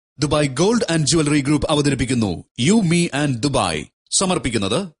Dubai gold and jewellery group അവതരിപ്പിക്കുന്നു U me and Dubai.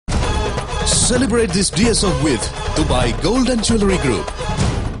 സമർപ്പിക്കുന്നത് celebrate this dears off with Dubai gold and jewellery group.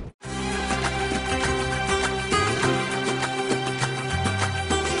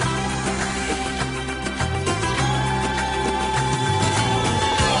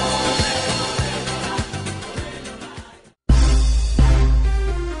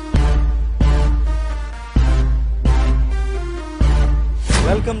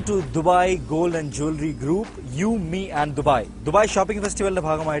 Welcome to Dubai gold and jewellery group U me and Dubai. Dubai shopping ഫെസ്റ്റിവലിന്റെ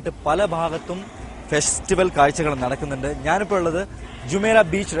ഭാഗമായിട്ട് പല ഭാഗത്തും festival കാഴ്ചകൾ നടക്കുന്നുണ്ട്. ഞാനിപ്പോൾ ഉള്ളത് Jumeirah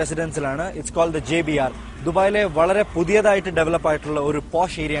beach റെസിഡൻസിലാണ്. It's called the JBR. ദുബായിലെ വളരെ പുതിയതായിട്ട് ഡെവലപ്പ് ആയിട്ടുള്ള ഒരു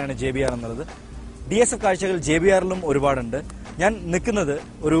പോഷ് ഏരിയയാണ് JBR എന്നുള്ളത്. DSF കാഴ്ചകൾ JBRലും ഒരുപാടുണ്ട്. ഞാൻ നിൽക്കുന്നത്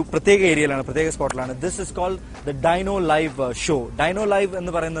ഒരു പ്രത്യേക ഏരിയയിലാണ്, പ്രത്യേക സ്പോട്ടിലാണ്. This is called the dino live show. Dino live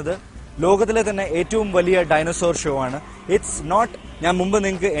എന്ന് പറയുന്നത് ലോകത്തിലെ തന്നെ ഏറ്റവും വലിയ ഡൈനോസോർ ഷോ ആണ്. ഇറ്റ്സ് നോട്ട്, ഞാൻ മുമ്പ്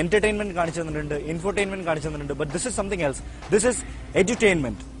നിങ്ങൾക്ക് എന്റർടൈൻമെന്റ് കാണിച്ചു തന്നിട്ടുണ്ട്, ഇൻഫോർടൈൻമെന്റ് കാണിച്ചു തന്നിട്ടുണ്ട്, but this is something else. This is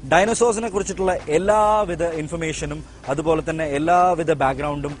എഡ്യൂടൈൻമെന്റ്. ഡൈനോസോഴ്സിനെ കുറിച്ചിട്ടുള്ള എല്ലാവിധ ഇൻഫർമേഷനും അതുപോലെ തന്നെ എല്ലാവിധ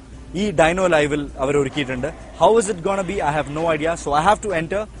ബാക്ക്ഗ്രൗണ്ടും ഈ ഡൈനോ ലൈവിൽ അവർ ഒരുക്കിയിട്ടുണ്ട്. How is it gonna B? I have no idea. So I have to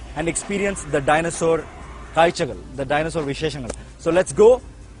enter and experience the dinosaur കാഴ്ചകൾ, ദ ഡൈനോസോർ വിശേഷങ്ങൾ. So let's go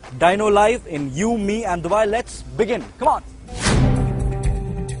dino live in U me and Dubai. Let's begin. Come on.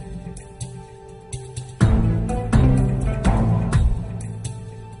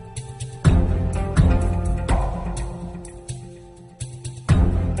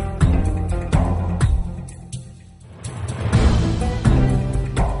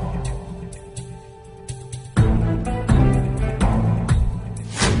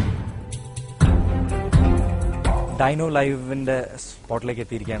 Dino ലൈവിന്റെ സ്പോട്ടിലേക്ക്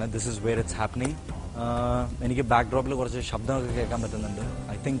എത്തിയിരിക്കുകയാണ്. This is where it's happening. എനിക്ക് ബാക്ക്ഡ്രോപ്പിൽ കുറച്ച് ശബ്ദമൊക്കെ കേൾക്കാൻ പറ്റുന്നുണ്ട്.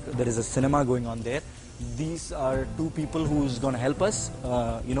 I think there is A cinema going on their. These are to people whose gone help us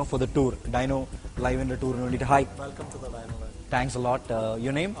for the tour, dino ലൈവിന്റെ ടൂറിന് വേണ്ടിയിട്ട്. Hi, welcome to the dino live. Thanks a lot.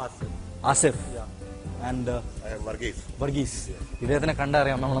 Your name? Asif. And Varghese. ഇദ്ദേഹത്തിനെ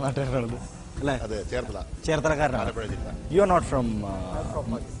കണ്ടറിയാം നമ്മുടെ നാട്ടുകാരനാണത് അല്ലേ? ചേർത്തലക്കാരനാണ്. You are not from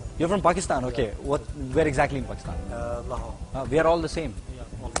You're from Pakistan, okay. Where exactly in Pakistan? Lahore. We are all the same.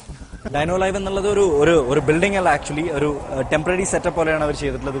 Dino Live എന്നുള്ളത് ഒരു building അല്ല, actually ഒരു temporary setup പോലെയാണ് അവർ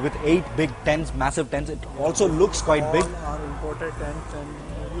ചെയ്തിട്ടുള്ളത്. വിത്ത് 8 big tents, massive tents. It also looks quite big. All are imported tents, and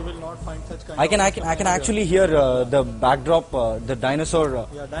you will not find such kind. I can actually hear the backdrop, the dinosaur.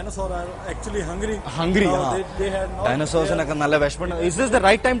 Yeah, dinosaurs are actually hungry. Now, they had not. Dinosaurs are നല്ല വിഷമം. Is this the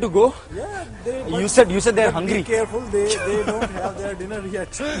right time to go? Yeah, you said they're hungry. Be careful, they don't have their dinner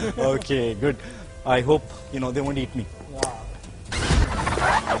yet. Okay, good. I hope they won't eat me. Yeah.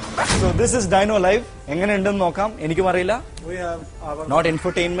 So this is Dino Live. എങ്ങനെ ഉണ്ടെന്ന് നോക്കാം. എനിക്കും അറിയില്ല. We have our Not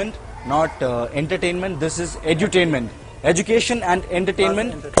infotainment, not entertainment. This is edutainment. Education and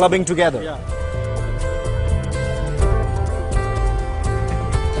entertainment clubbing together. Yeah.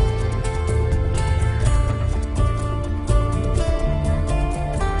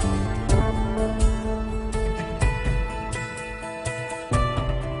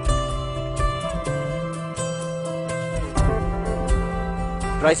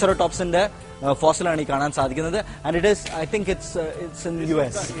 ട്രൈസെറോടോപ്സിന്റെ ഫോസിലാണ് ഈ കാണാൻ സാധിക്കുന്നത്. And it is, I think it's in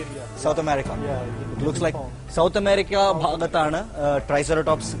US, south America. It looks like south America ഭാഗത്താണ്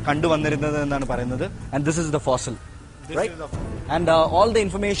ട്രൈസെറോടോപ്സ് കണ്ടുവന്നിരുന്നത് എന്നാണ് പറയുന്നത്. And this is the fossil, right? And all the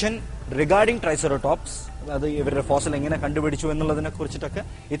information regarding ട്രൈസെറോടോപ്സ്, അത് ഇവരുടെ fossil എങ്ങനെ കണ്ടുപിടിച്ചു എന്നുള്ളതിനെ കുറിച്ചിട്ടൊക്കെ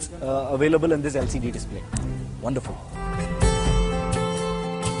it's available in this LCD display. Wonderful.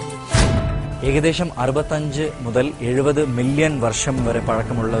 ഏകദേശം 65 മുതൽ 70 മില്യൺ വർഷം വരെ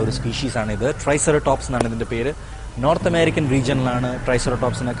പഴക്കമുള്ള ഒരു സ്പീഷീസ് ആണ് ഇത്. ട്രൈസെറോടോപ്സ് എന്നാണ് ഇതിന്റെ പേര്. നോർത്ത് അമേരിക്കൻ റീജിയനിലാണ്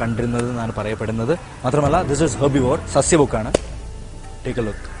ട്രൈസെറോടോപ്സിനെ കണ്ടിരുന്നത് എന്നാണ് പറയപ്പെടുന്നത്. മാത്രമല്ല this is herbivore, സസ്യബുക്കാണ്. Take A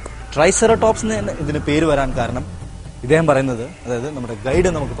look. ട്രൈസെറോടോപ്സ് എന്ന് ഇതിന് പേര് വരാൻ കാരണം ഇദ്ദേഹം പറയുന്നത്, അതായത് നമ്മുടെ ഗൈഡ്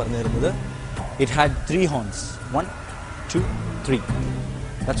നമുക്ക് പറഞ്ഞു തരുന്നത്, it had 3 horns. 1, 2, 3.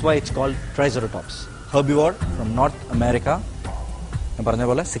 That's why it's called ട്രൈസെറോടോപ്സ്. Herbivore from north America. ഞാൻ പറഞ്ഞ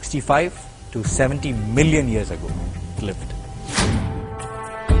പോലെ 65 to 70 million years ago it lived.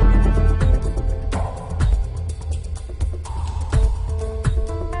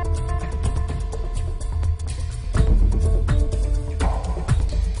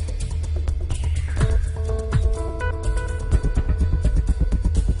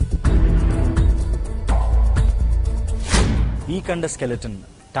 ഈ കണ്ട skeleton,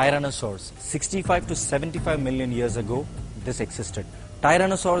 Tyrannosaurus, 65 to 75 million years ago this existed.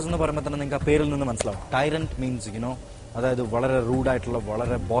 Tyrannosaurus എന്ന് പറയുമ്പോൾ തന്നെ നിങ്ങൾക്ക് ആ പേരിൽ നിന്ന് മനസ്സിലാവും. Tyrant means അതായത് വളരെ റൂഡായിട്ടുള്ള,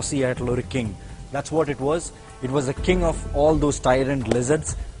 വളരെ ബോസി ആയിട്ടുള്ള ഒരു king. That's what it was. It was a king of all those tyrant lizards.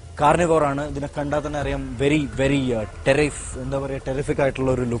 Carnivore ആണ്. ഇതിനെ കണ്ടാൽ തന്നെ അറിയാം വെരി വെരി ടെറിഫിക് ആയിട്ടുള്ള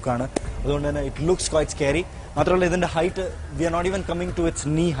ഒരു ലുക്കാണ്. അതുകൊണ്ട് തന്നെ ഇറ്റ് ലുക്സ് ക്വൈറ്റ് സ്കേറി. മാത്രമല്ല ഇതിന്റെ height V are not even coming to its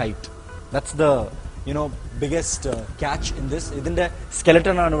നീ height. That's the biggest catch in this. ഇതിന്റെ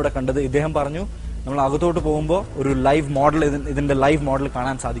സ്കെലറ്റൺ ആണ് ഇവിടെ കണ്ടത്. ഇദ്ദേഹം പറഞ്ഞു നമ്മൾ അകത്തോട്ട് പോകുമ്പോൾ ഒരു ലൈവ് മോഡൽ ഇതിന്റെ ലൈവ് മോഡൽ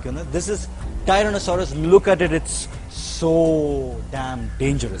കാണാൻ സാധിക്കുന്നത്. This is ടൈറാനോസോറസ്. Look at it. It's so dam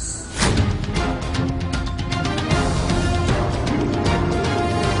dangerous.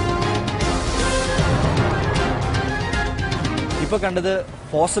 ഇപ്പൊ കണ്ടത്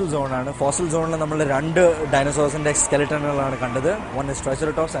ഫോസിൽ സോണാണ്. ഫോസിൽ സോണിൽ നമ്മൾ 2 ഡൈനോസോഴ്സിന്റെ സ്കെലറ്റനുകളാണ് കണ്ടത്. One is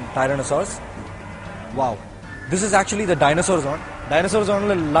ട്രൈസെറോടോപ്സ് and ടൈറാനോസോറസ്. Wow, this is actually the dinosaur zone. Dinosaur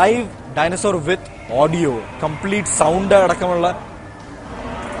സോണിൽ ലൈവ് ഡൈനോസോർ വിത്ത് ഓഡിയോ, കംപ്ലീറ്റ് സൗണ്ട് അടക്കമുള്ള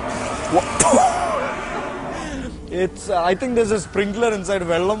I think this is sprinkler inside.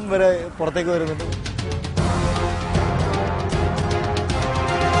 വെള്ളം വരെ പുറത്തേക്ക് വരുന്നുണ്ട്.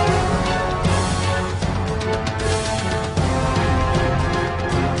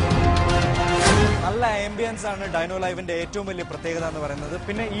 ആംബിയൻസ് ആണ് ഡൈനോ ലൈവിന്റെ ഏറ്റവും വലിയ പ്രത്യേകത എന്ന് പറയുന്നത്.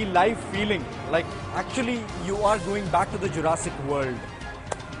 പിന്നെ ഈ live feeling, like actually you are going back to the Jurassic world.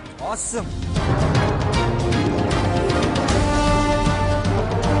 Awesome.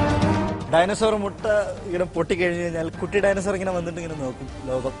 Dinosaur മുട്ട ഇങ്ങനെ പൊട്ടിക്കഴിഞ്ഞു കഴിഞ്ഞാൽ കുട്ടി ഡൈനോസോർ ഇങ്ങനെ വന്നിട്ട് ഇങ്ങനെ നോക്കും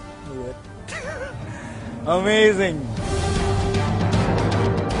ലോകം മുഴുവൻ. അമേസിംഗ്.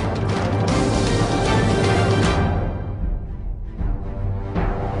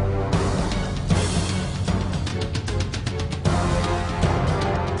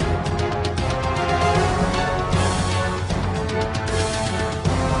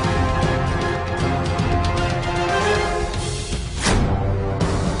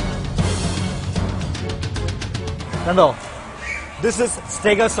 കണ്ടോ, this is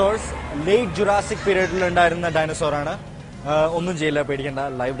stegosaurus. Late Jurassic പീരീഡിൽ ഉണ്ടായിരുന്ന ഡൈനോസോർ ആണ്. ഒന്നും ചെയ്യില്ല, പേടിക്കേണ്ട.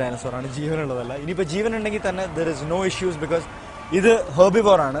 ലൈവ് ഡൈനോസോർ ആണ്, ജീവനുള്ളതല്ല. ഇനിയിപ്പോ ജീവൻ ഉണ്ടെങ്കിൽ തന്നെ there is no issues, because ഇത്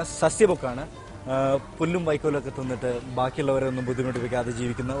ഹെർബിവോർ ആണ്, സസ്യബുക്കാണ്. പുല്ലും വൈക്കോലും ഒക്കെ തിന്നിട്ട് ബാക്കിയുള്ളവരെ ഒന്നും ബുദ്ധിമുട്ടിപ്പിക്കാതെ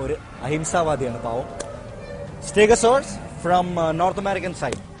ജീവിക്കുന്ന ഒരു അഹിംസാവാദിയാണ് പാവം. സ്റ്റെഗോസോർസ് from north American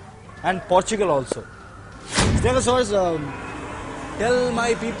side and Portugal also. സ്റ്റെഗോസോർസ്, tell my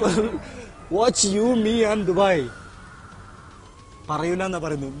people watch U me and Dubai. പറയൂല എന്നാ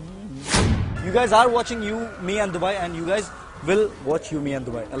പറയുന്നു. You guys are watching U me and Dubai and you guys will watch U me and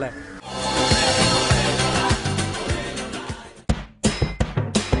Dubai, അല്ലേ?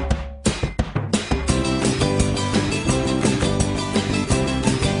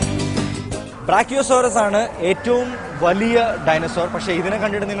 ബ്രാക്കിയോസോറസ് ആണ് ഏറ്റവും വലിയ dinosaur. പക്ഷെ ഇതിനെ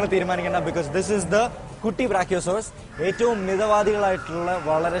കണ്ടിട്ട് നിങ്ങൾ തീരുമാനിക്കേണ്ട, ബിക്കോസ് ദിസ് ഇസ് ദ കുട്ടി ബ്രാക്കിയോസോറസ്. ഏറ്റവും മിതവാദികളായിട്ടുള്ള,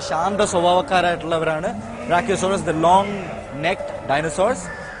 വളരെ ശാന്ത സ്വഭാവക്കാരായിട്ടുള്ളവരാണ് ബ്രാക്കിയോസോറസ്, ദ ലോങ് നെക്ഡ് ഡൈനോസോർസ്.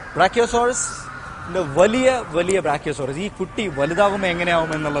 ബ്രാക്കിയോസോറസ് വലിയ വലിയ ബ്രാക്കിയോസോറസ്. ഈ കുട്ടി വലുതാവുമ്പോൾ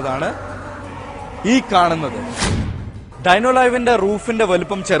എങ്ങനെയാവും എന്നുള്ളതാണ് ഈ കാണുന്നത്. ഡൈനോലൈവിന്റെ റൂഫിന്റെ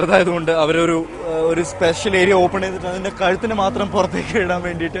വലുപ്പം ചെറുതായതുകൊണ്ട് അവരൊരു സ്പെഷ്യൽ ഏരിയ ഓപ്പൺ ചെയ്തിട്ട് അതിന്റെ കഴുത്തിന് മാത്രം പുറത്തേക്ക് ഇടാൻ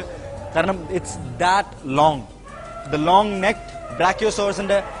വേണ്ടിയിട്ട്. കാരണം it's that long. The long necked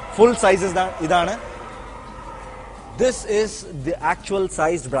ബ്രാക്കിയോസോറസിന്റെ full size ഇതാണ്. This is the actual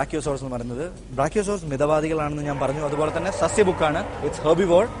sized ബ്രാക്കിയോസോറസ് എന്ന് പറയുന്നത്. ബ്രാക്കിയോസോറസ് മിതവാദികളാണെന്ന് ഞാൻ പറഞ്ഞു. അതുപോലെ തന്നെ സസ്യബുക്കാണ്. It's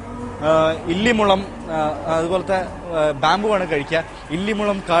herbivore. ഇല്ലിമുളം അതുപോലത്തെ ബാമ്പു ആണ് കഴിക്കുക.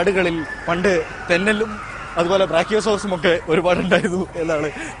 ഇല്ലിമുളം കാടുകളിൽ പണ്ട് തെന്നലും അതുപോലെ ബ്രാക്കിയോസോറസും ഒക്കെ ഒരുപാടുണ്ടായിരുന്നു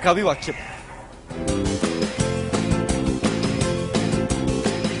എന്നാണ് കവിവാക്യം.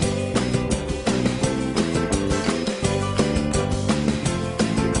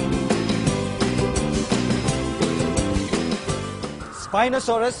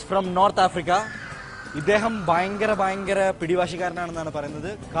 സ്പൈനോസോറസ് ഫ്രം നോർത്ത് ആഫ്രിക്ക. ഇദ്ദേഹം ഭയങ്കര പിടിവാശിക്കാരനാണെന്നാണ്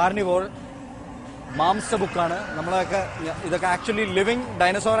പറയുന്നത്. കാർണിവോർ, മാംസബുക്കാണ്. ഇതൊക്കെ ആക്ച്വലി ലിവിങ്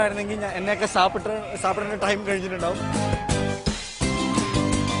ഡൈനോസോർ ആയിരുന്നെങ്കിൽ എന്നെയൊക്കെ സാപ്പിടുന്ന ടൈം കഴിഞ്ഞിട്ടുണ്ടാവും.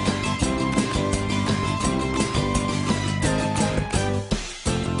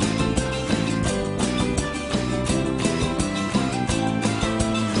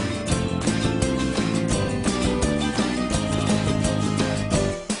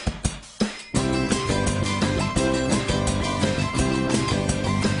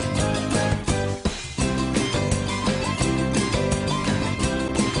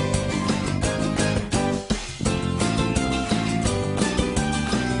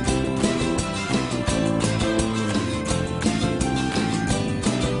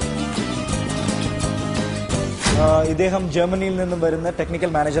 ഇദ്ദേഹം ജർമ്മനിയിൽ നിന്നും വരുന്ന ടെക്നിക്കൽ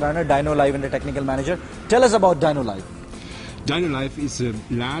മാനേജറാണ്. Dino ലൈവിന്റെ technical manager. Tell us about Dino Live. Dino Live is the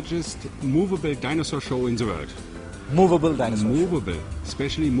largest movable dinosaur show in the world. Movable dinosaur. Movable,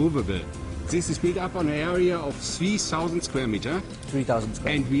 especially movable. This is built up on an area of 3,000 square meter, 3,000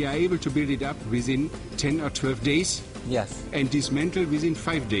 square. and we are able to build it up within 10 or 12 days Yes. and dismantle within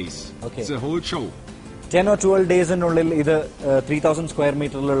 5 days. Okay. The whole show. 10 or 12 ഡേയ്സിനുള്ളിൽ ഇത് 3,000 square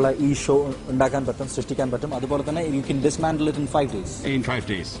മീറ്ററിലുള്ള ഈ show ഉണ്ടാക്കാൻ പറ്റും, സൃഷ്ടിക്കാൻ പറ്റും. അതുപോലെ തന്നെ you can dismantle it in 5 days. In 5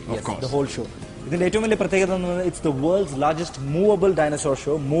 days, of course. The whole show. ഇതിന്റെ ഏറ്റവും വലിയ പ്രത്യേകത എന്ന് പറയുന്നത് it's the world's largest movable dinosaur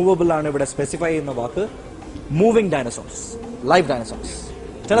show. Movable ആണ് ഇവിടെ സ്പെസിഫൈ ചെയ്യുന്ന വാക്ക്. Moving ഡൈനോസോർസ്, live ഡൈനോസോർസ്.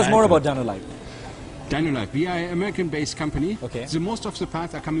 Tell us more about Dino Life. Dino Life, we are an American-based company. Okay. The most of the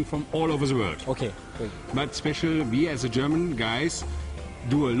parts are coming from all over the world. Okay, great. But special, we as a German guys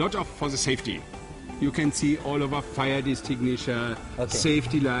do a lot of for the safety. You can see all over fire extinguisher, Okay.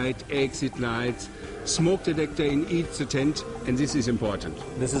 safety light, exit lights, smoke detector in each tent, and this is important.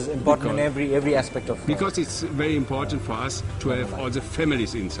 This is important in every aspect of Because it's very important for us to have all the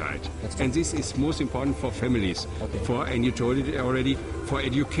families inside. That's And this is most important for families. Okay. For, and you told it already, for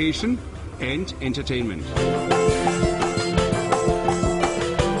education and entertainment.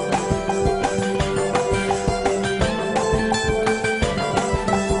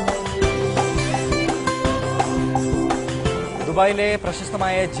 ദുബായിലെ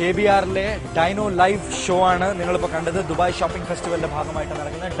പ്രശസ്തമായ JBRലെ dino live show ആണ് നിങ്ങളിപ്പോൾ കണ്ടത്. Dubai shopping ഫെസ്റ്റിവലിന്റെ ഭാഗമായിട്ട്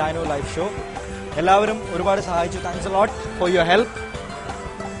നടക്കുന്ന dino live show. എല്ലാവരും ഒരുപാട് സഹായിച്ചു. Thanks a lot for your help.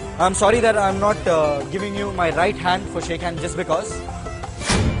 I am sorry that I am not giving you my right hand four shake hand just because.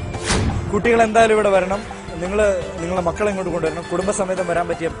 കുട്ടികൾ എന്തായാലും ഇവിടെ വരണം. നിങ്ങളുടെ മക്കളെ ഇങ്ങോട്ട് കൊണ്ടുവരണം. കുടുംബസമേതം വരാൻ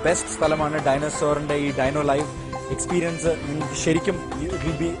പറ്റിയ ബെസ്റ്റ് സ്ഥലമാണ് ഡൈനോസോറിന്റെ ഈ ഡൈനോ ലൈവ് എക്സ്പീരിയൻസ്. നിങ്ങൾക്ക് ശരിക്കും it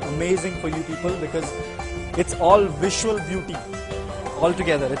will be amazing for you people because it's all visual beauty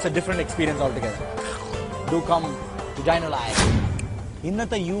altogether. It's a different experience altogether. Do come to Dino Life.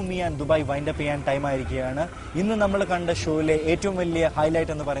 ഇന്നത്തെ U me and Dubai wind up ചെയ്യാൻ time ആയിരിക്കുകയാണ്. ഇന്ന് നമ്മൾ കണ്ട ഷോയിലെ ഏറ്റവും വലിയ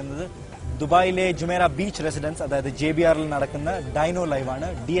ഹൈലൈറ്റ് എന്ന് പറയുന്നത് ദുബായിലെ ജുമേറ ബീച്ച് റെസിഡൻസ്, അതായത് JBRൽ നടക്കുന്ന ഡൈനോ ലൈവ് ആണ്.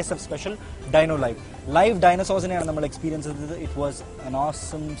 DSF special dino live. Live ഡൈനോസോഴ്സിനെയാണ് നമ്മൾ എക്സ്പീരിയൻസ് ചെയ്തത്. It was an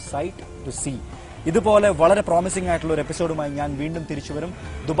awesome sight to see. ഇതുപോലെ വളരെ പ്രോമിസിംഗ് ആയിട്ടുള്ള ഒരു എപ്പിസോഡുമായി ഞാൻ വീണ്ടും തിരിച്ചു വരും.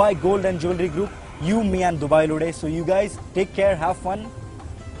 Dubai gold and jewellery group, U me and ദുബായിലൂടെ. So you guys take care, have fun,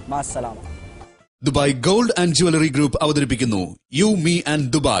 മാസ്സലാമ. Dubai gold and jewellery group അവതരിപ്പിക്കുന്നു യു മീ ആൻഡ്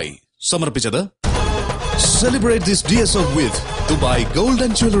ദുബായ്. സമർപ്പിച്ചത് celebrate this DSO with Dubai gold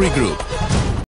and jewellery group.